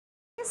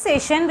this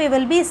session we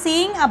will be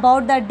seeing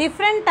about the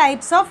different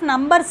types of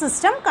number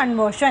system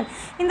conversion.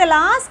 In the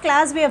last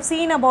class we have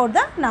seen about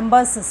the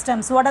number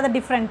systems. What are the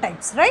different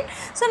types, right?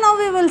 So now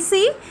we will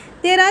see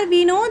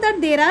we know that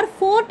there are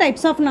 4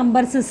 types of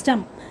number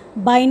system: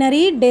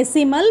 binary,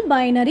 decimal,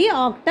 binary,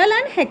 octal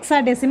and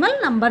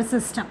hexadecimal number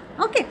system.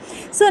 Okay.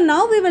 So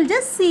now we will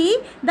just see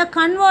the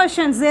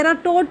conversions. There are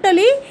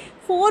totally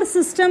 4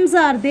 systems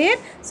are there.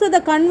 So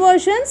the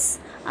conversions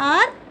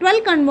are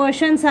 12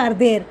 conversions are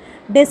there.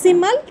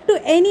 Decimal to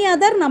any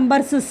other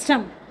number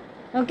system.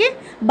 Okay.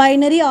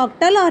 Binary,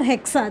 octal or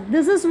hexa.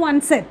 This is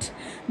one set.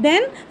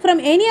 Then from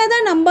any other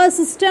number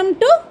system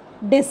to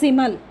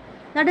decimal.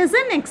 That is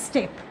the next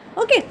step.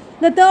 Okay.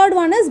 The third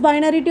one is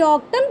binary to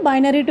octal,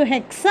 binary to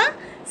hexa.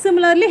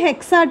 Similarly,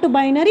 hexa to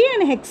binary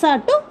and hexa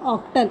to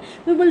octal.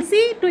 We will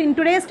see in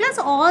today's class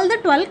all the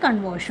 12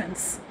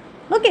 conversions.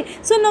 Okay.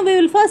 So now we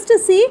will first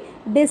see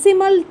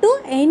decimal to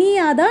any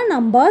other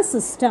number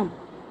system.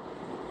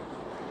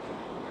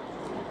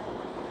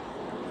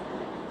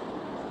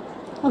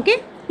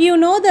 Okay. You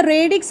know the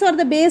radix or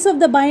the base of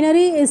the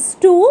binary is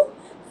 2.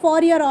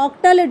 For your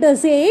octal it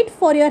is 8.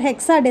 For your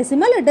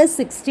hexadecimal it is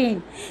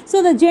 16.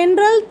 So the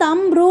general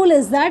thumb rule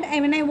is that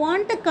when I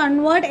want to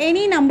convert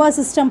any number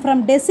system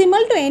from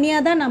decimal to any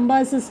other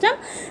number system,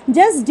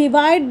 just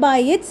divide by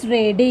its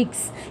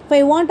radix. If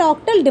I want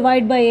octal,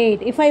 divide by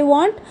 8. If I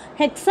want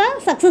hexa,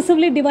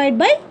 successively divide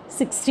by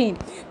 16.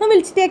 Now we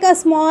will take a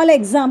small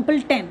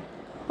example 10.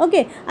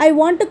 Okay, I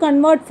want to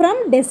convert from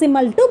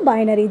decimal to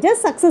binary.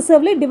 Just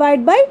successively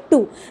divide by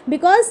 2.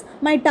 Because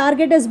my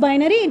target is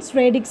binary, its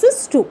radix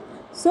is 2.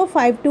 So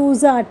 5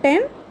 2s are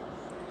 10.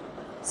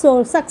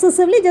 So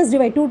successively just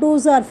divide. 2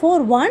 2s are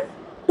 4, 1,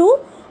 2,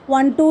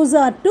 1 2s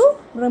are 2,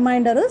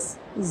 remainder is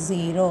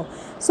 0.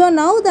 So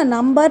now the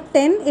number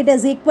 10, it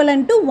is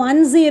equivalent to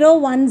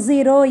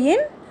 1010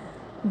 in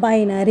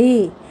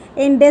binary.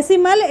 In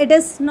decimal, it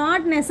is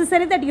not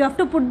necessary that you have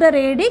to put the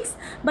radix,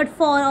 but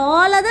for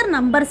all other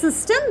number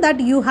system that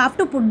you have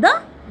to put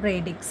the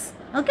radix.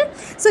 Okay.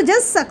 So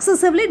just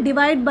successively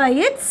divide by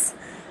its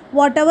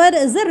whatever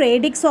is the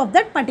radix of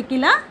that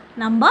particular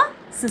number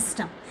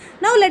system.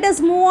 Now let us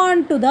move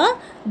on to the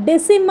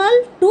decimal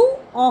to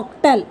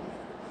octal.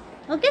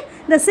 Okay.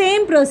 The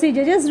same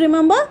procedure. Just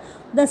remember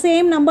the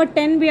same number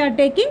 10 we are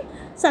taking.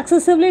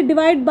 Successively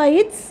divide by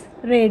its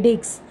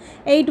radix.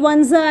 8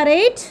 1s are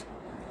 8.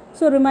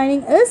 So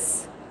remaining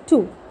is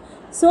 2.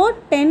 So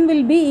 10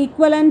 will be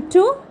equivalent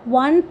to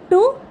 1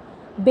 to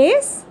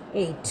base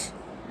 8.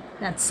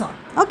 That's all.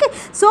 Okay.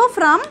 So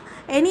from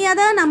any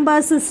other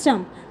number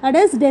system, that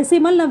is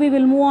decimal, now we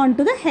will move on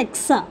to the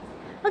hexa.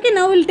 Okay.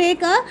 Now we will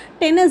take a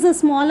 10 is a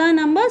smaller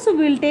number. So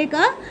we will take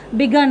a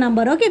bigger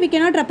number. Okay. We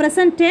cannot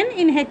represent 10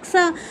 in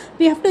hexa.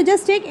 We have to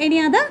just take any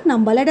other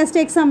number. Let us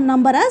take some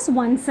number as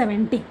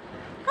 170.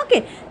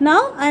 Okay.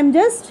 Now I am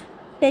just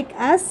take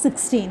as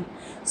 16.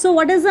 So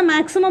what is the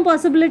maximum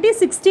possibility?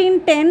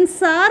 16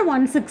 10s are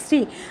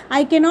 160.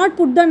 I cannot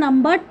put the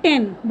number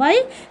 10.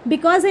 Why?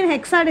 Because in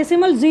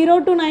hexadecimal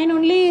 0 to 9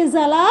 only is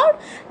allowed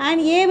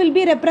and A will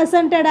be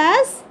represented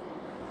as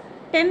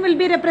 10 will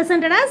be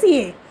represented as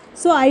A.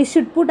 So I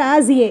should put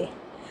as A.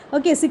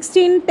 Okay,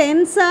 16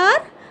 10s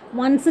are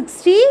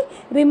 160.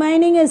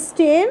 Remaining is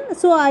 10.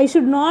 So I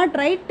should not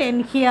write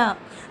 10 here.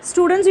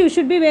 Students, you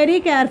should be very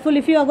careful.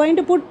 If you are going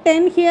to put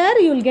 10 here,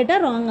 you will get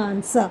a wrong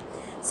answer.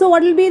 So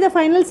what will be the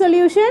final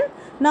solution?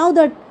 Now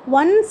that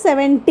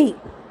 170,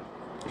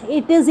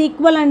 it is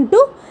equivalent to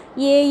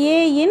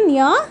AA in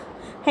your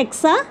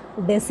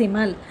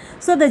hexadecimal.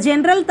 So the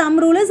general thumb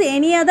rule is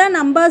any other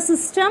number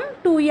system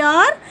to you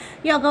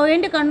are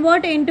going to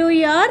convert into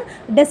your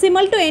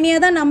decimal to any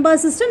other number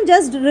system,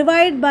 just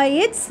divide by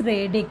its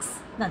radix.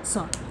 That's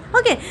all.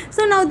 Okay.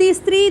 So now these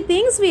 3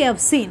 things we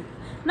have seen.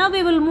 Now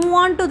we will move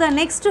on to the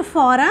next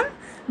forum,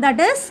 that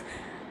is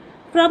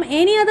from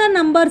any other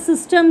number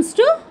systems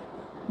to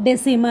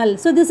decimal.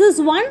 So this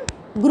is one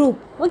group.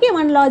 Okay,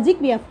 one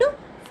logic we have to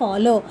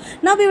follow.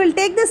 Now we will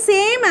take the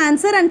same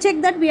answer and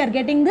check that we are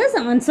getting this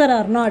answer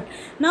or not.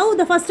 Now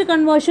the first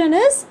conversion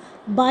is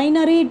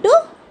binary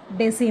to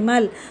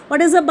decimal.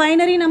 What is the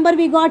binary number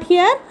we got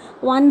here?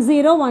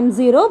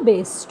 1010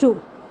 base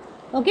 2.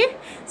 Okay.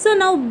 So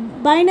now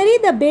binary,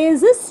 the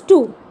base is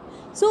 2.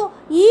 So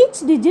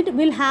each digit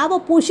will have a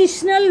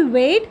positional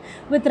weight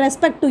with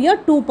respect to your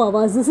 2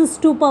 powers. This is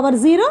 2 power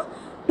 0,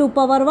 2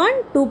 power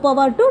 1, 2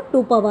 power 2,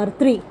 2 power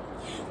 3.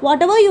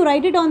 Whatever you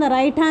write it on the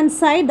right hand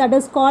side, that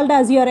is called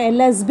as your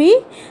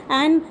LSB,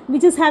 and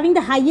which is having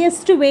the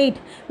highest weight,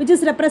 which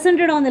is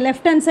represented on the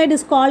left hand side,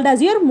 is called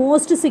as your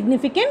most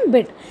significant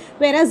bit,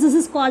 whereas this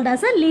is called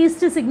as a least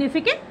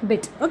significant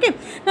bit. Okay.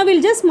 Now we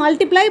will just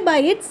multiply by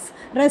its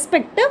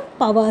respective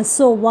powers.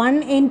 So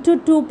 1 into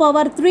 2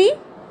 power 3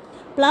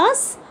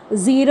 plus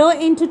 0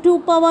 into 2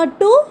 power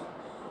 2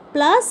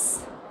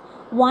 plus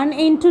 1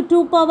 into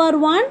 2 power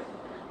 1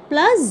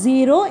 plus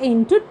 0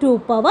 into 2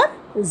 power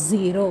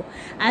 0.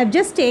 I have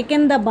just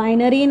taken the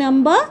binary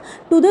number.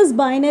 To this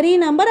binary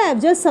number I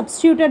have just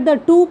substituted the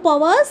 2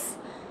 powers.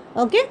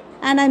 Okay.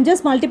 and I'm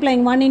just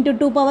multiplying 1 into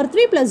 2 power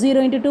 3 plus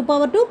 0 into 2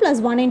 power 2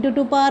 plus 1 into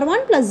 2 power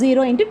 1 plus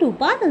 0 into 2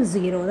 power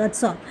 0.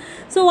 That's all.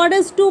 So what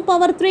is 2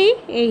 power 3?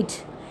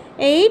 8.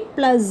 8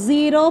 plus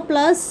 0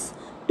 plus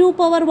 2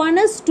 power 1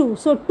 is 2.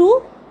 So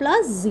 2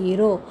 plus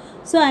 0.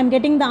 So I am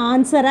getting the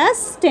answer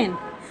as 10.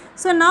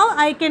 So now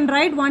I can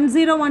write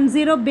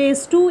 1010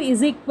 base 2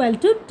 is equal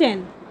to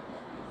 10.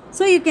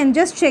 So you can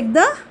just check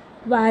the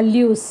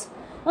values.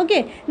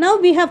 Okay, now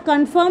we have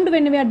confirmed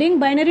when we are doing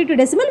binary to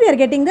decimal, we are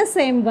getting the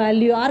same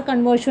value. Our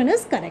conversion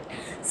is correct.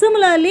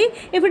 Similarly,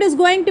 if it is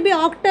going to be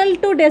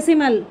octal to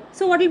decimal,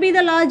 so what will be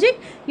the logic?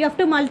 You have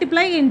to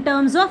multiply in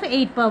terms of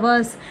 8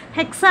 powers.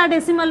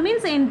 Hexadecimal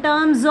means in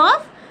terms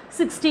of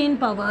 16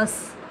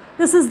 powers.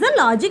 This is the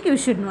logic you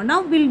should know.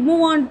 Now we will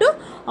move on to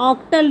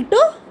octal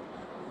to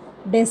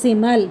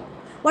decimal.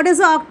 What is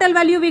the octal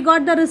value? We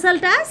got the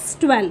result as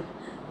 12.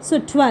 So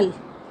 12.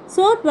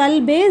 So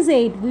 12 base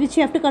 8, which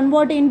you have to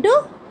convert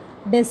into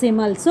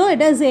decimal. So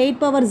it is 8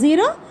 power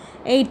 0,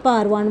 8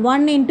 power 1.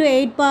 1 into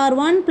 8 power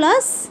 1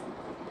 plus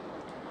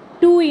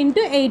 2 into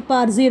 8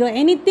 power 0.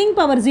 Anything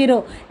power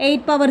 0.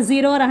 8 power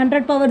 0 or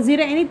 100 power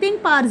 0. Anything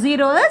power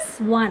 0 is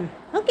 1.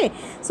 Okay.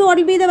 So what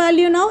will be the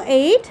value now?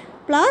 8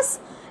 plus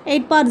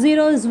 8 power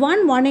 0 is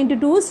 1. 1 into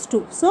 2 is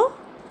 2. So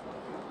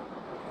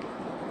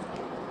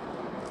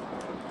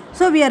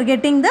we are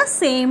getting the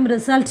same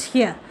result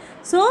here.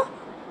 So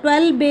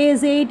 12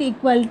 base 8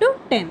 equal to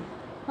 10.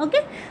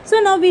 Okay. So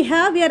now we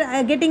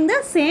are getting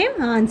the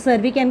same answer.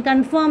 We can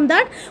confirm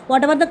that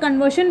whatever the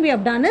conversion we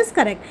have done is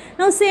correct.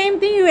 Now same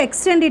thing you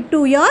extend it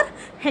to your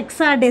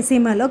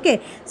hexadecimal.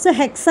 Okay. So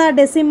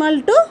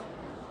hexadecimal to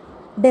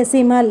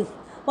decimal.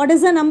 What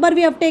is the number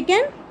we have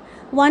taken?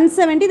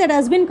 170, that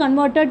has been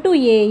converted to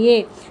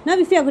AA. Now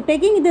if you are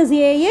taking this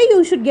AA,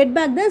 you should get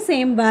back the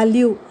same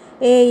value.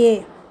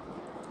 AA.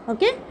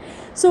 Okay.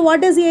 So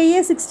what is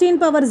AA? 16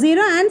 power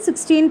 0 and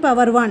 16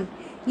 power 1.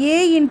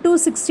 A into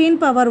 16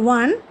 power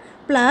 1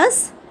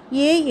 plus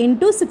A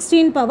into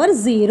 16 power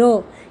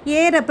 0.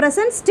 A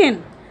represents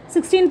 10.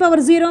 16 power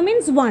 0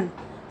 means 1.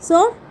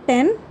 So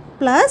 10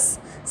 plus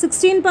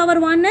 16 power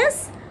 1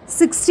 is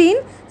 16.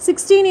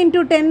 16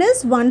 into 10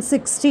 is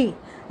 160.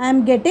 I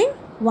am getting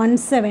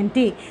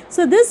 170.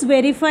 So this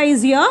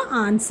verifies your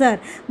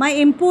answer. My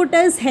input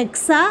is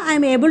hexa. I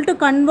am able to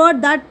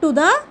convert that to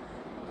the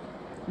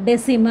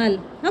decimal.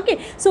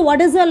 Okay. So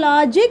what is the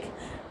logic?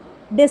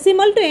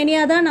 Decimal to any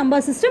other number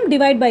system,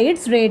 divide by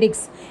its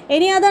radix.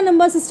 Any other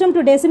number system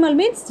to decimal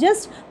means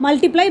just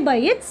multiply by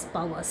its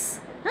powers.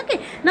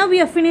 Okay. Now we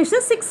have finished the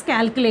 6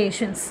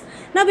 calculations.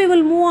 Now we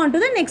will move on to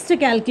the next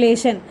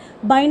calculation.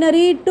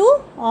 Binary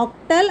to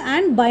octal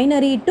and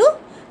binary to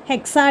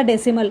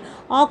hexadecimal.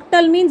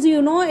 Octal means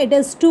you know it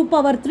is 2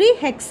 power 3.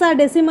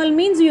 Hexadecimal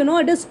means you know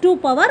it is 2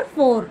 power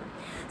 4.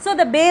 So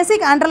the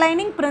basic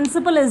underlining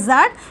principle is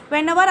that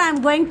whenever I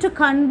am going to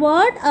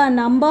convert a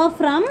number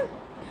from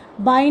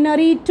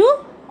binary to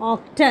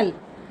octal,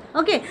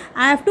 okay,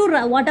 I have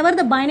to, whatever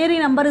the binary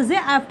number is there,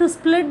 I have to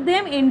split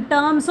them in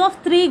terms of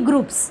 3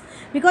 groups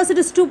because it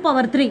is 2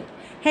 power 3.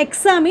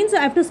 Hexa means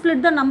I have to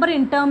split the number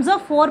in terms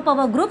of 4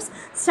 power groups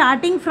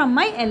starting from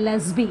my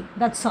LSB.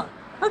 That's all.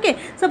 Okay,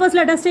 suppose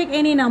let us take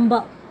any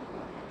number.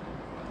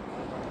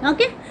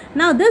 Okay,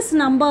 now this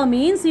number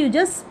means you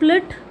just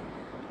split,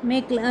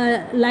 make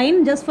a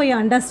line just for your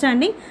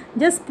understanding,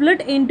 just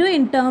split into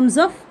in terms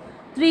of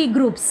 3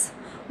 groups.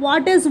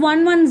 What is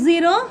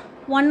 110?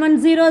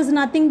 110 is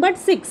nothing but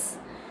 6.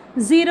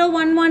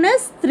 011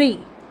 is 3.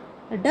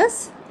 It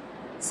is.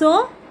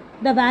 So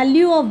the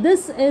value of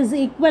this is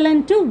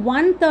equivalent to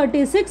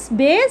 136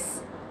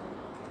 base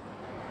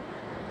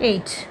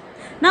 8.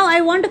 Now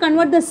I want to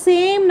convert the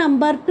same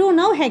number to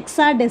now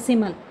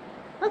hexadecimal.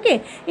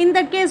 Okay, in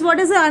that case what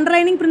is the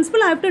underlining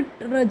principle? I have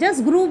to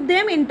just group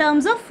them in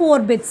terms of 4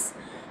 bits.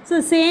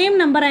 So same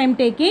number I am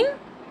taking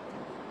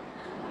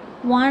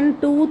 1,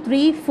 2,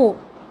 3, 4.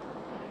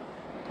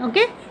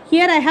 Okay,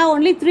 here I have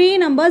only 3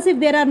 numbers. If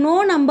there are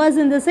no numbers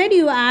in the side,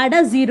 you add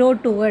a 0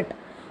 to it.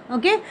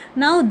 Okay,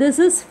 now this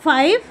is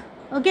 5.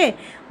 Okay,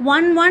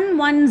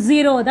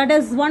 1110, that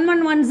is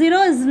 1110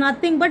 is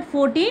nothing but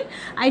 14.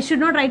 I should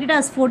not write it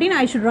as 14,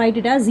 I should write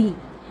it as E.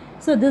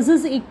 So this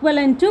is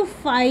equivalent to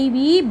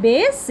 5E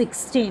base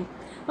 16.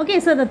 Okay,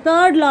 so the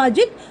third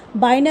logic,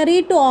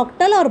 binary to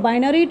octal or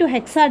binary to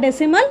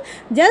hexadecimal,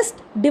 just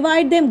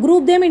divide them,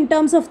 group them in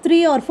terms of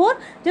 3 or 4,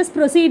 just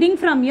proceeding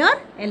from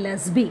your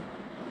LSB.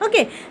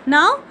 Okay,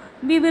 now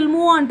we will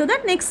move on to the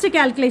next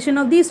calculation.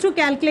 Now these 2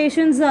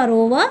 calculations are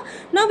over.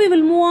 Now we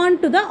will move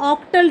on to the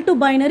octal to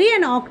binary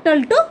and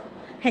octal to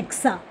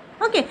hexa.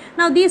 Okay,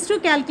 now these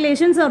 2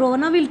 calculations are over.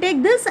 Now we will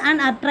take this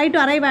and try to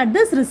arrive at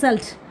this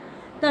result.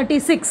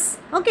 36.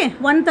 Okay,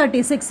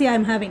 136 here I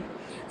am having.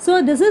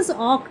 So this is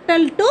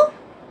octal to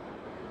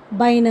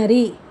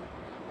binary.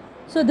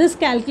 So this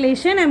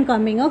calculation I am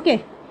coming.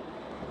 Okay.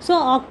 So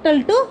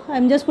octal to, I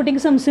am just putting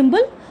some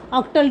symbol.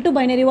 Octal to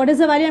binary. What is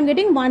the value I am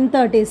getting?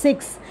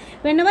 136.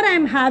 Whenever I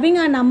am having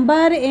a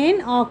number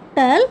in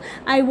octal,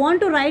 I want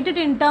to write it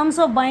in terms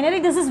of binary.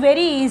 This is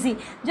very easy.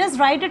 Just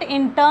write it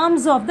in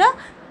terms of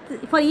the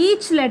for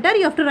each letter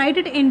you have to write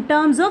it in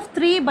terms of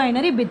 3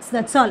 binary bits,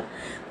 that's all.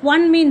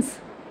 1 means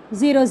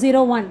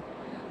 001,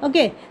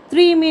 okay,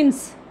 3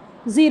 means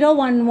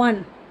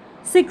 011,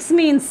 6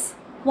 means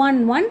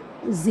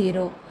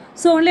 110.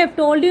 So only I have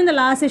told you in the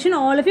last session,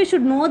 all of you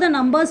should know the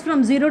numbers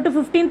from 0 to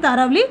 15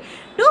 thoroughly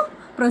to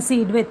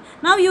proceed with.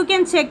 Now you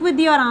can check with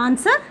your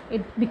answer,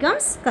 it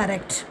becomes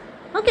correct.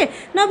 Okay,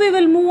 now we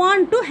will move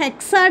on to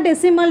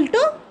hexadecimal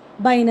to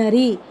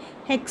binary.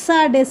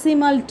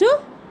 Hexadecimal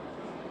to,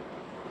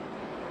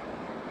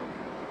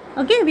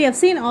 okay, we have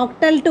seen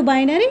octal to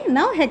binary,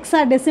 now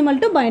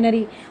hexadecimal to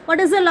binary. What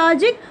is the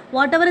logic?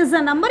 Whatever is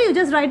the number, you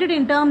just write it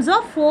in terms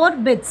of 4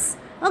 bits.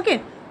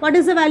 Okay, what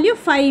is the value?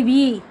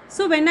 5e.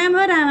 So whenever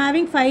I am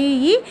having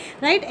 5e,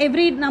 write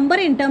every number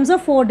in terms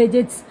of 4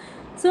 digits.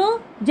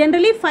 So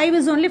generally 5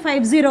 is only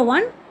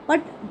 501,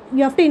 but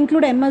you have to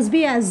include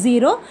MSB as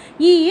 0.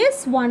 E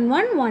is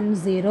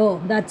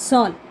 1110. That's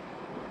all.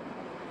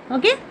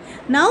 Okay.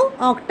 Now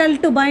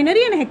octal to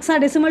binary and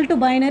hexadecimal to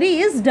binary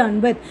is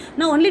done with.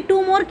 Now only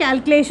 2 more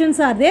calculations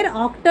are there.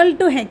 Octal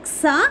to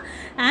hexa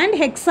and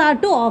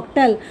hexa to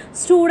octal.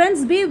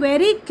 Students, be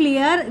very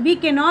clear. We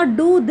cannot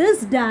do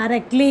this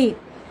directly.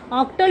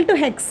 Octal to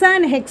hexa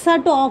and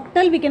hexa to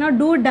octal we cannot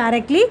do it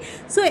directly.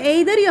 So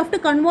either you have to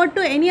convert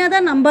to any other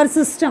number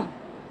system.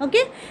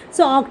 Okay.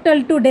 So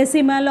octal to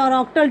decimal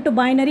or octal to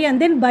binary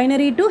and then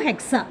binary to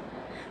hexa.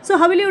 So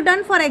how will you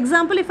done? For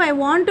example, if I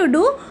want to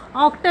do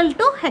octal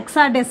to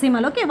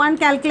hexadecimal, okay, one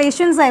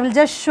calculations I will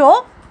just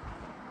show.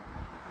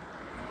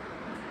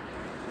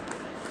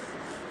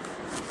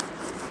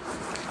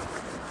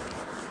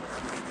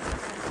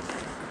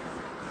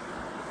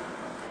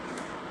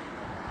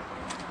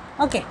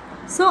 Okay,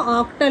 so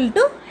octal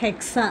to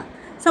hexa.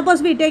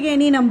 Suppose we take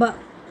any number.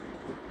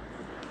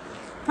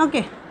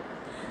 Okay,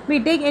 we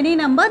take any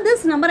number.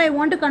 This number I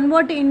want to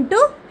convert into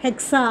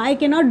hexa. I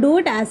cannot do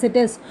it as it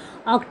is.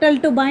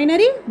 Octal to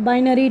binary,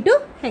 binary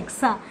to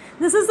hexa.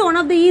 This is one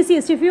of the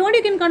easiest. If you want,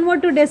 you can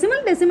convert to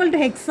decimal, decimal to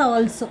hexa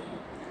also.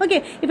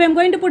 Okay, if I am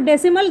going to put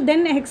decimal,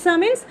 then hexa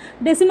means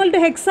decimal to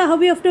hexa. How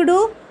you have to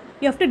do?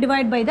 You have to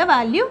divide by the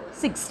value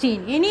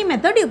 16. Any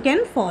method you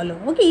can follow.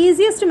 Okay,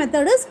 easiest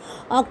method is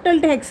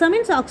octal to hexa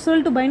means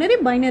octal to binary,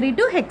 binary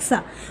to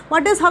hexa.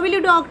 What is, how will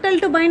you do octal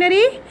to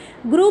binary?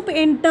 Group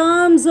in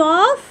terms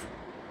of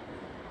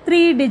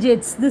 3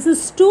 digits. This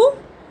is 2,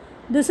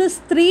 this is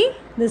 3,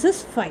 this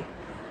is 5.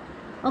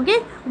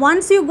 Okay,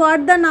 once you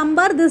got the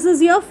number, this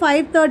is your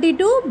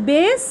 532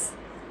 base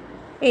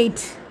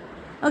 8.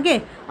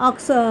 Okay,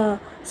 so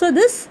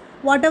this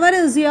whatever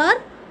is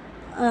your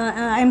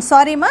I am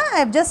sorry ma, I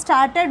have just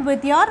started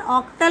with your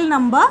octal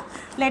number.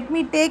 Let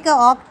me take a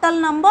octal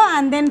number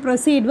and then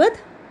proceed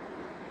with.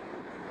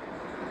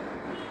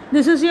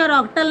 This is your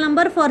octal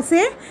number for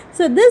say.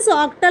 So this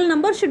octal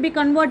number should be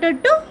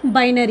converted to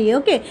binary.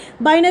 Okay,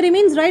 binary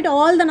means write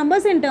all the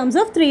numbers in terms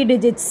of 3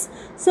 digits.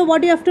 So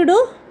what you have to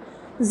do?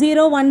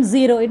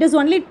 010. It is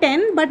only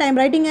 10, but I am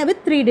writing it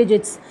with 3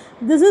 digits.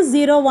 This is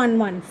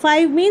 011.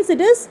 5 means it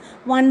is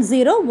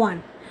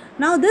 101.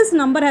 Now this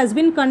number has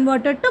been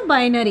converted to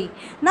binary.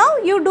 Now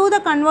you do the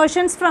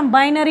conversions from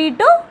binary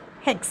to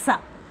hexa.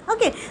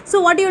 Okay,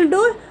 so what you will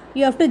do?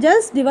 You have to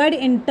just divide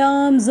in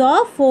terms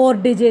of 4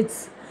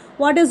 digits.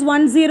 What is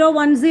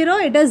 1010?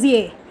 It is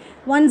A.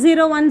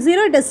 1010,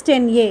 it is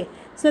 10A.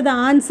 So the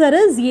answer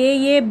is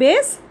AA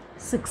base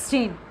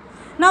 16.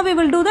 Now we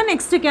will do the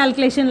next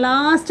calculation,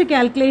 last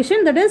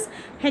calculation, that is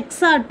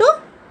hexa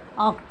to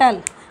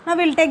octal. Now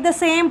we will take the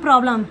same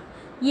problem,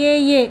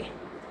 AA.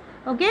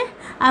 Okay,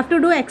 I have to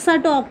do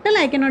hexa to octal,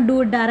 I cannot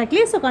do it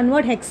directly. So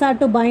convert hexa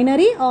to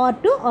binary or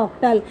to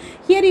octal.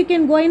 Here you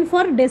can go in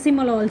for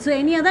decimal also.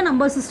 Any other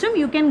number system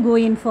you can go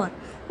in for.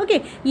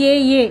 Okay,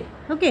 AA.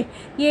 Okay,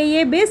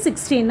 AA base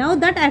 16. Now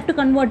that I have to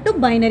convert to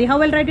binary. How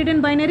will I write it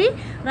in binary?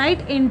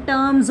 Write in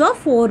terms of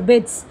 4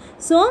 bits.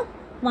 So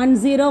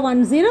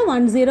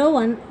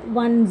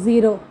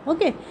 10101010.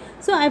 Okay,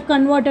 so I have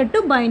converted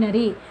to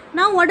binary.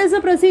 Now what is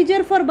the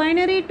procedure for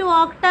binary to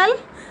octal?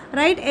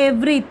 Write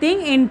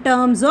everything in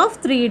terms of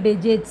 3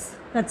 digits.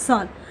 That's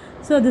all.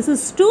 So this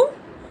is 2,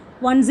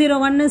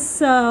 101 is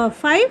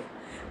 5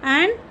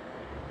 and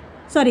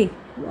sorry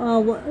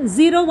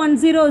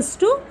 010 is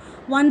 2,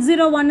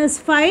 101 is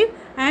 5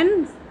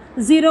 and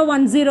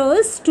 010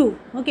 is 2.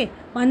 Okay,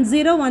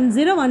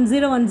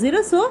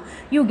 10101010. So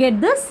you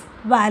get this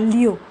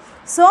value.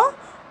 So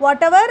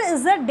whatever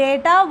is the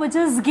data which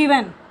is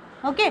given,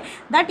 okay,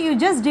 that you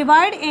just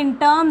divide in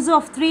terms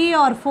of 3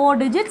 or 4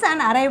 digits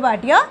and arrive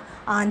at your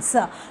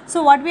answer.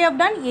 So what we have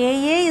done,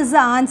 AA is the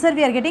answer.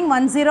 We are getting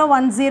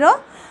 1010.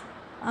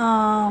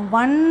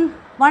 One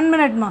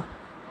minute ma.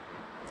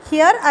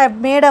 Here I have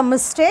made a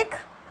mistake.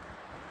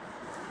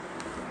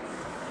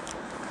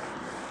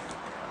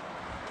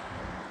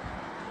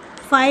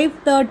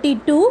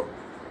 $532.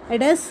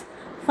 It is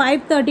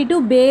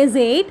 532 base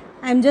 8.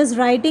 I am just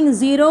writing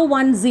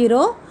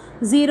 010,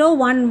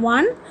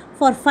 011.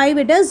 For 5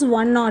 it is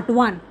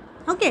 101.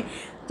 Okay,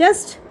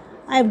 just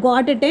I've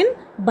got it in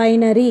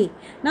binary.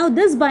 Now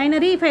this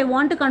binary, if I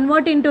want to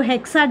convert into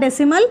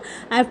hexadecimal,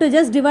 I have to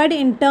just divide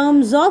in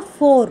terms of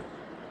 4.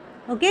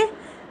 Okay.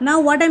 Now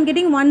what I'm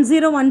getting,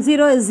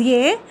 1010 is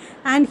A,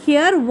 and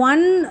here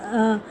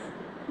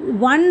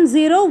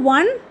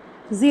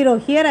 1010.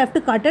 Here I have to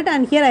cut it,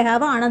 and here I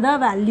have another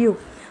value.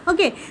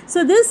 Okay.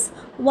 So this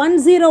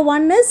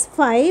 101 is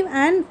 5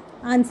 and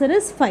answer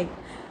is 5.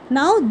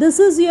 Now this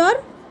is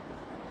your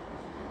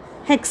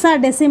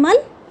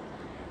hexadecimal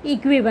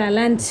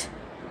equivalent.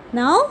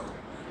 Now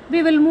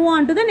we will move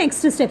on to the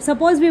next step.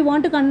 Suppose we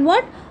want to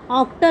convert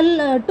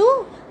octal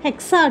to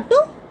hexa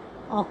to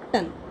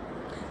octal.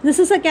 This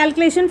is a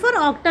calculation for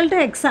octal to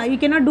hexa. You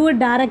cannot do it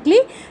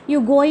directly. You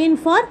go in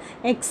for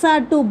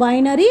hexa to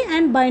binary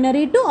and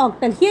binary to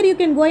octal. Here you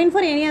can go in for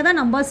any other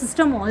number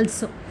system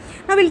also.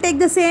 Now we will take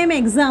the same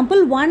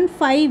example,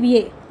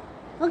 15A.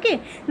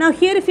 Okay. Now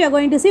here if you are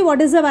going to see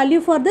what is the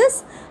value for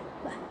this.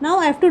 Now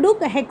I have to do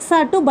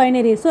hexa to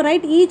binary. So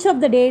write each of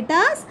the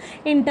datas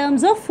in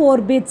terms of 4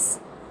 bits.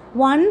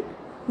 1,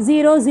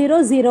 0,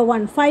 0, 0,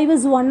 1. 5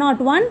 is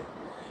 101.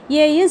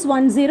 A is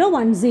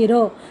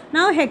 1010.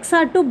 Now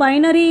hexa to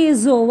binary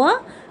is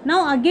over.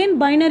 Now again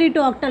binary to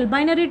octal.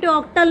 Binary to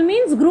octal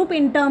means group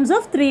in terms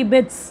of 3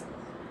 bits.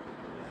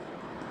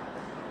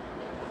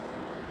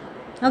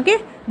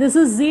 Okay. This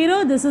is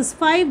 0, this is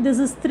 5, this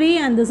is 3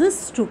 and this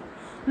is 2.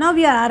 Now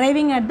we are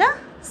arriving at the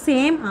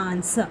same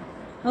answer.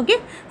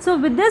 Okay. So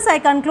with this I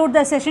conclude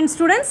the session,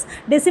 students.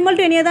 Decimal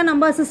to any other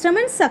number system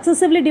means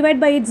successively divide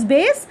by its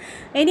base.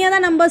 Any other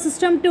number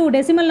system to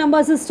decimal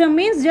number system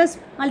means just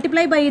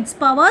multiply by its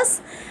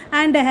powers.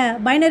 And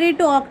binary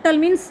to octal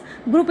means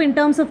group in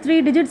terms of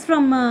 3 digits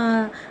from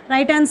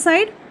right hand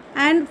side.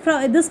 And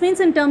this means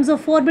in terms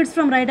of 4 bits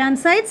from right hand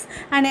sides.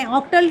 And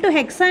octal to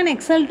hexa and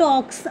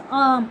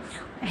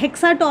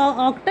hexa to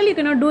octal, you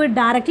cannot do it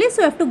directly.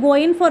 So you have to go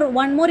in for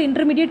one more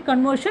intermediate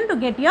conversion to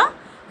get your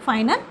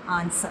final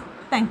answer.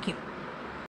 Thank you.